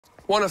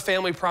One of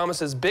Family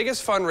Promise's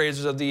biggest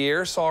fundraisers of the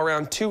year saw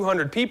around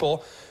 200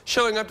 people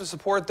showing up to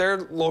support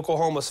their local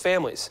homeless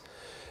families.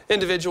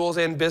 Individuals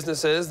and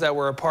businesses that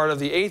were a part of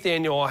the 8th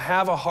annual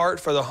Have a Heart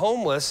for the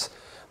Homeless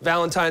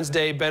Valentine's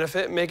Day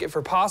benefit make it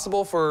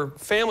possible for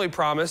Family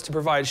Promise to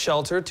provide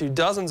shelter to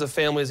dozens of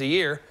families a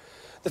year.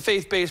 The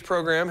faith-based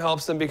program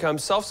helps them become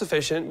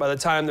self-sufficient by the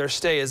time their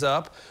stay is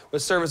up,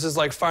 with services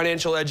like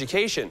financial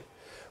education.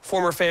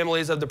 Former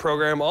families of the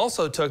program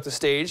also took the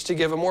stage to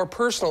give a more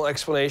personal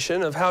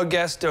explanation of how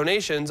guest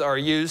donations are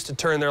used to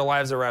turn their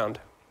lives around.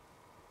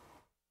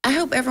 I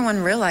hope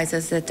everyone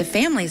realizes that the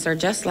families are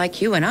just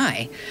like you and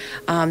I.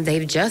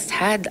 They've just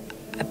had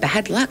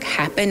bad luck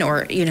happen,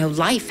 or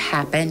life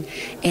happen,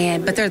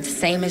 but they're the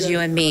same as you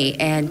and me,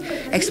 and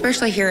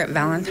especially here at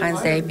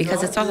Valentine's Day,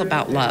 because it's all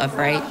about love,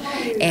 right?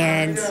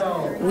 And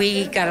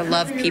we gotta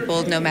love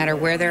people no matter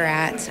where they're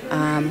at.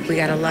 We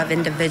gotta love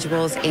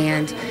individuals,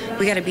 and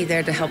we gotta be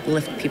there to help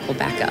lift people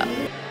back up.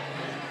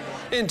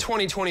 In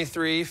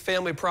 2023,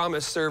 Family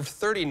Promise served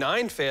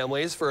 39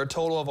 families for a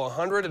total of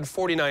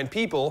 149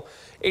 people,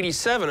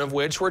 87 of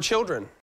which were children.